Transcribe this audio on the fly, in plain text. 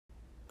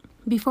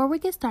Before we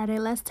get started,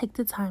 let's take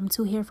the time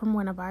to hear from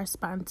one of our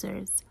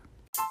sponsors.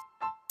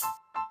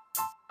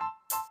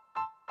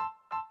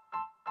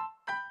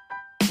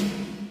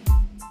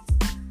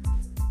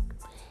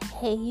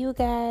 Hey you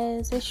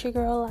guys, it's your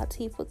girl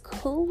Latifah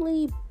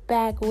Cooley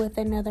back with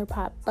another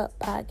pop-up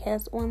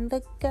podcast on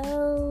the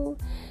go.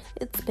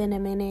 It's been a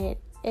minute,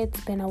 it's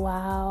been a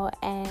while,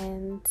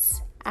 and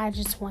I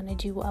just want to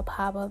do a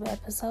pop-up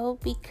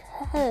episode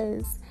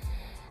because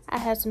I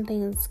have some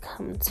things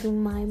come to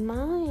my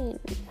mind.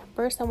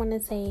 First, I want to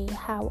say,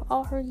 how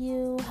are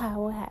you?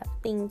 How have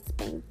things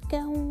been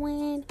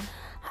going?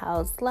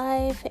 How's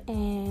life?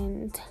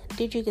 And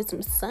did you get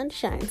some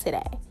sunshine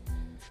today?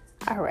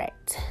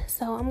 Alright,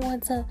 so I'm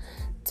going to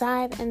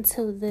dive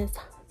into this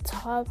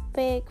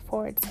topic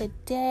for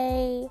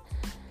today.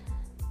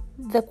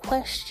 The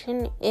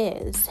question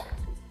is,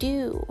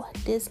 do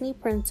Disney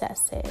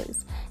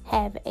princesses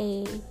have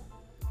a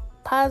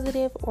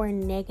positive or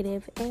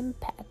negative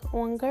impact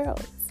on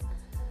girls?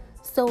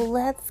 So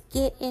let's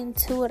get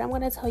into it. I'm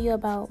going to tell you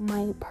about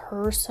my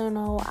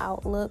personal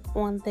outlook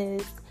on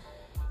this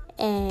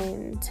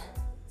and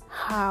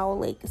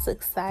how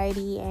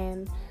society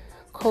and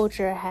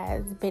culture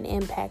has been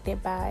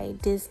impacted by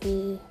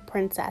Disney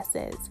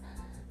princesses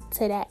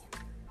today.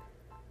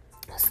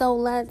 So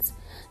let's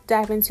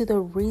dive into the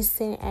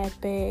recent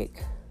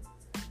epic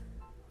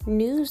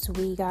news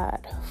we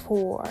got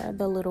for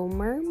The Little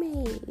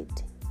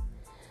Mermaid.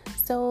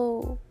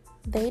 So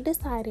they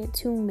decided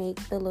to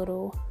make The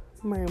Little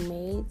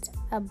Mermaid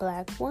a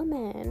black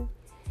woman,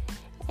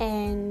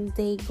 and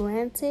they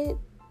granted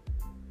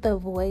the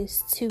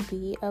voice to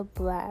be a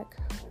black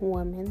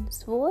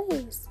woman's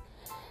voice.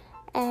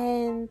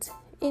 And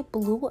it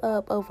blew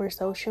up over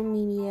social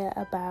media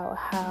about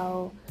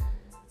how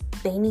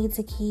they need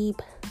to keep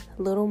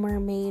Little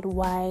Mermaid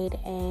white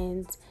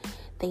and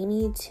they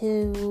need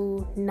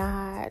to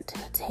not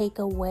take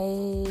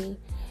away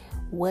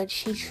what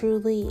she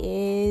truly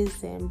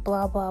is and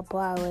blah, blah,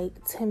 blah.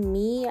 To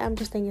me, I'm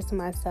just thinking to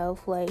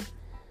myself,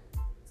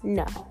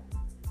 no.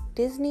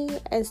 Disney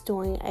is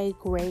doing a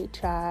great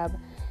job.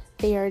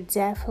 They are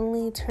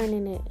definitely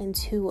turning it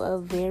into a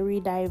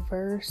very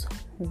diverse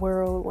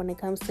world when it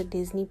comes to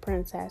Disney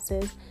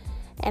princesses.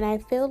 And I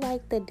feel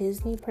like the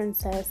Disney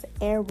princess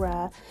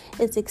era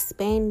is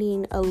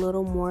expanding a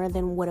little more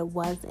than what it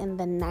was in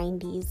the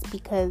 90s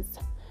because,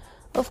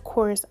 of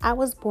course, I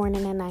was born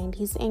in the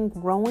 90s, and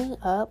growing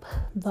up,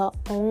 the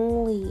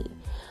only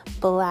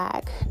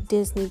black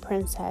Disney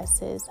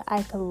princesses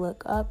I could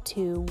look up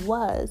to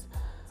was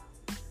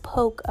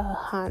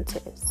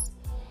Pocahontas.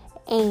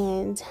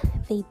 And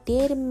they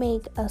did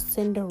make a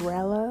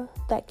Cinderella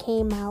that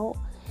came out,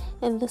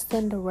 and the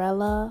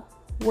Cinderella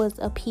was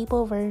a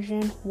people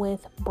version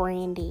with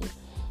Brandy,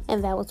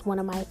 and that was one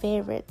of my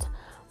favorites.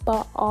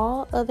 But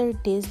all other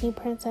Disney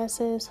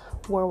princesses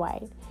were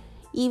white.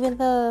 Even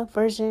the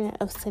version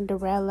of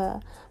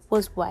Cinderella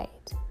was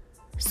white.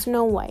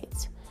 Snow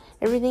White.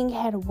 Everything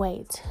had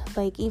white.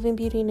 Even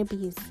Beauty and the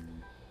Beast.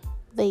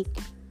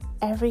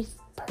 Every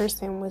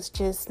person was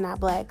just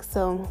not black.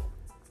 So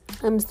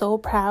I'm so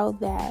proud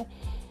that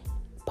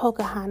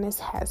Pocahontas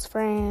has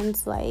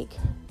friends like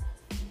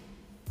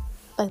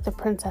the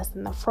Princess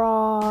and the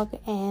Frog,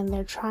 and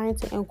they're trying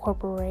to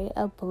incorporate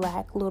a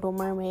black Little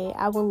Mermaid.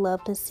 I would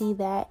love to see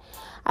that.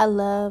 I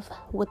love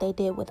what they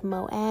did with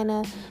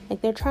Moana.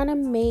 They're trying to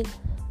make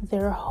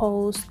their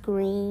whole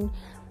screen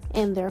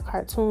and their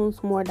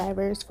cartoons more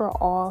diverse for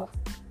all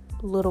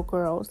little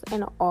girls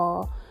and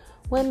all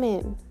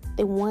women.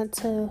 They want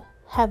to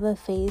have a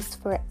face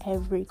for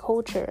every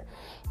culture,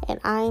 and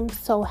I'm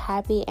so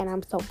happy and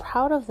I'm so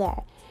proud of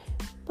that.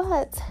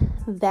 But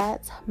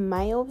that's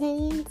my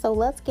opinion, so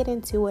let's get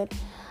into it.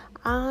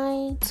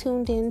 I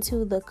tuned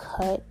into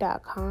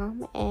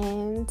thecut.com,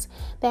 and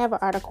they have an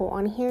article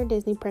on here: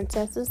 Disney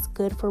princesses,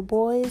 good for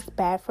boys,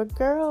 bad for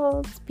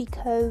girls,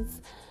 because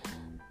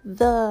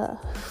the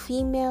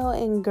female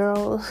and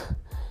girl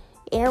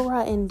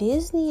era in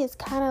Disney is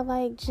kind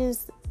of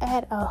just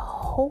at a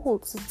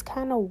halt. It's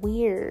kind of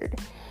weird.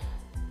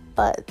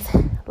 But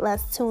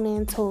let's tune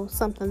into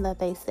something that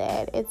they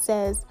said. It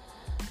says,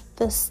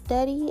 the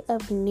study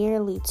of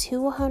nearly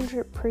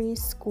 200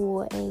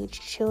 preschool-age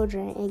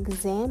children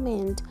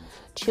examined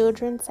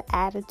children's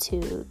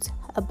attitudes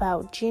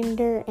about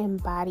gender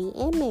and body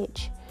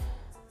image.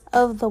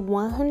 Of the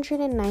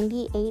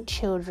 198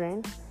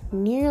 children,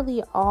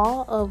 nearly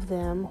all of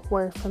them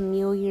were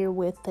familiar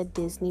with the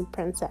Disney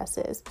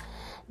princesses.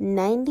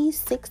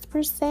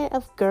 96%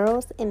 of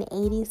girls and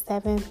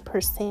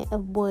 87%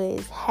 of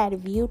boys had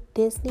viewed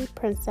Disney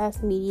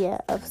princess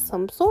media of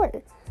some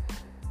sort.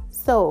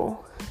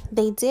 So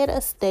they did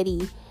a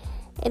study,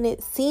 and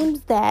it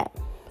seems that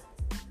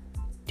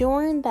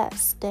during that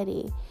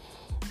study,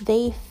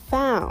 they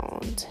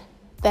found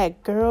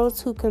that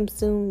girls who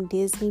consume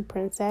Disney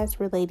princess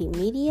related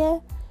media,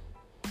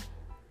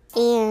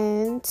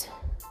 and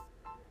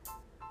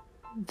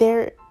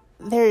there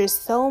is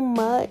so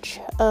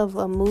much of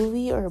a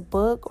movie or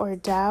book or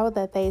doll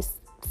that they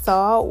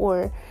saw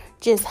or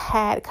just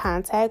had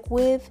contact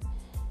with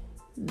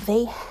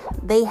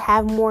they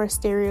have more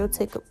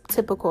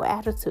stereotypical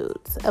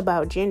attitudes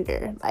about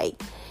gender.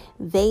 Like,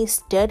 they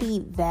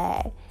studied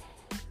that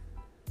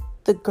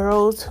the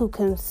girls who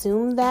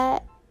consumed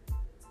that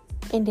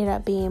ended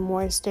up being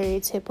more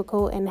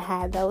stereotypical and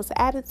had those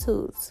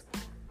attitudes.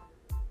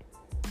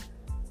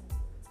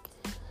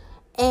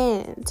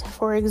 And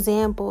for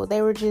example,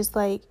 they were just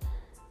like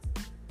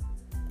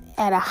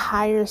at a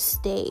higher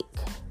stake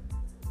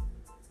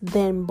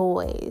than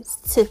boys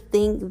to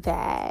think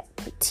that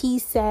tea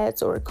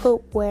sets or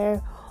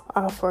cookware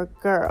are for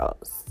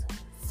girls.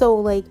 So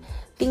like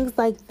things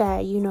like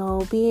that,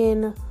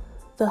 being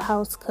the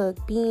house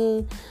cook,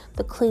 being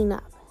the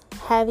cleanup,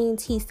 having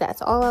tea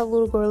sets, all that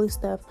little girly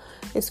stuff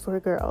is for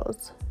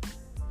girls.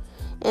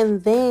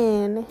 And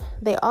then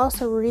they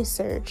also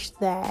researched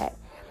that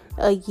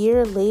a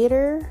year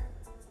later,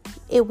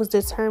 it was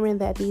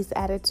determined that these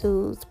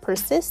attitudes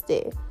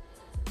persisted.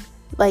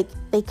 Like,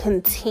 they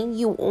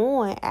continue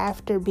on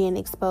after being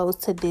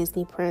exposed to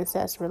Disney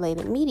princess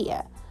related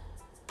media.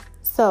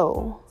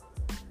 So,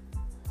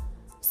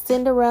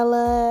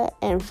 Cinderella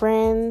and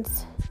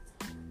Friends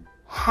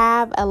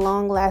have a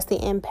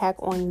long-lasting impact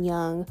on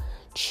young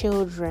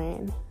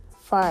children,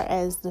 far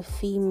as the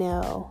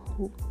female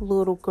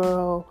little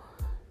girl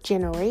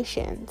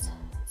generations.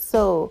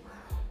 So,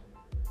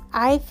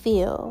 I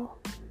feel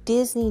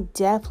Disney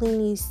definitely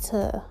needs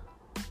to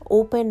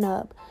open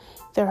up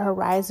their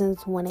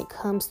horizons when it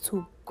comes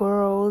to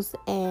girls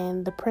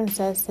and the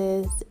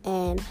princesses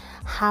and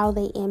how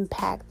they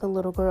impact the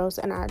little girls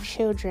and our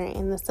children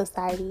in the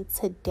society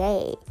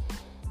today.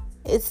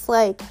 It's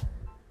like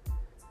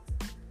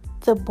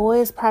the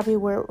boys probably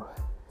were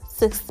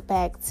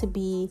suspect to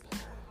be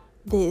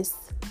this.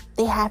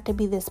 They have to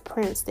be this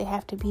prince. They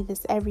have to be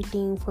this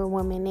everything for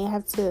women. They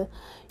have to,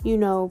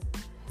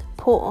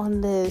 put on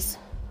this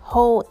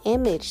whole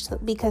image,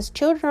 because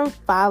children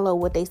follow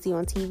what they see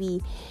on TV.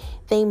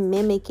 They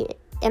mimic it.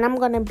 And I'm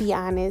going to be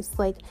honest,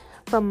 like,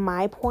 from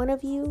my point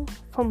of view,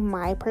 from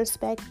my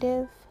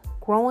perspective,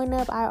 growing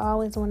up, I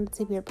always wanted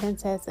to be a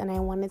princess and I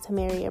wanted to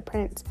marry a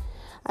prince.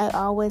 I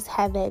always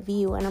had that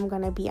view, and I'm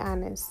going to be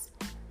honest,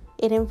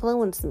 it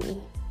influenced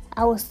me.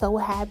 I was so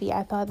happy.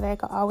 I thought that I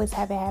could always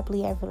have a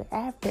happily ever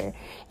after.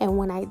 And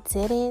when I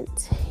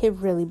didn't, it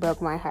really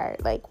broke my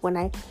heart. Like, when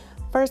I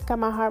first got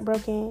my heart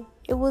broken,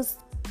 it was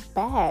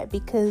bad,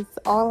 because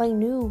all I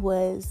knew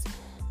was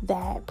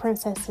that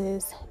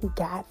princesses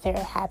got their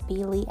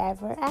happily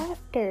ever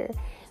after.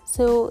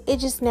 So it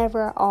just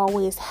never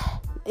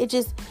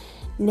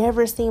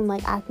seemed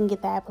like I can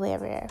get that happily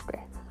ever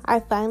after. I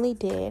finally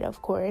did,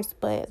 of course,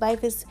 but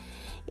life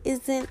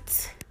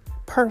isn't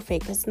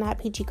perfect. It's not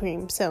peachy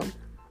cream. So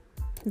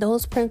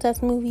those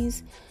princess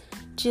movies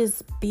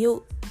just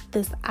built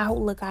this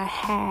outlook I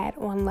had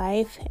on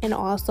life, and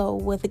also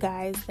with the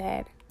guys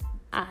that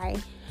I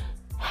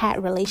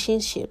had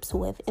relationships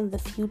with in the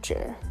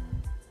future.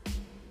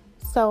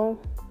 So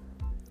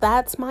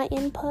that's my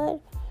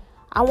input.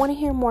 I want to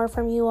hear more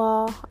from you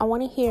all. I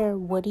want to hear,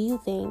 what do you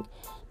think?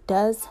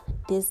 Does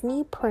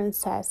Disney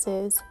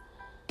princesses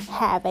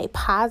have a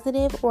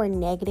positive or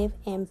negative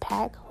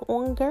impact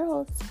on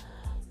girls?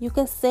 You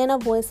can send a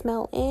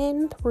voicemail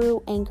in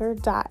through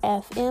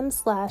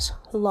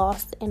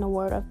anchor.fm/lost in a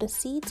word of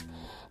deceit.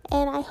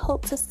 And I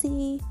hope to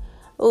see...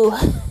 oh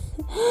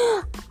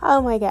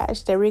my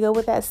gosh, there we go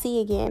with that C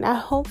again. I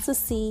hope to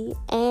see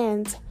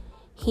and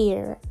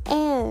hear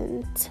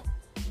and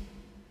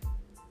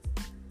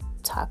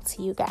talk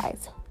to you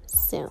guys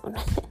soon.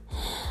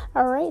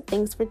 All right,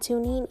 thanks for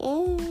tuning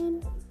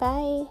in.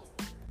 Bye.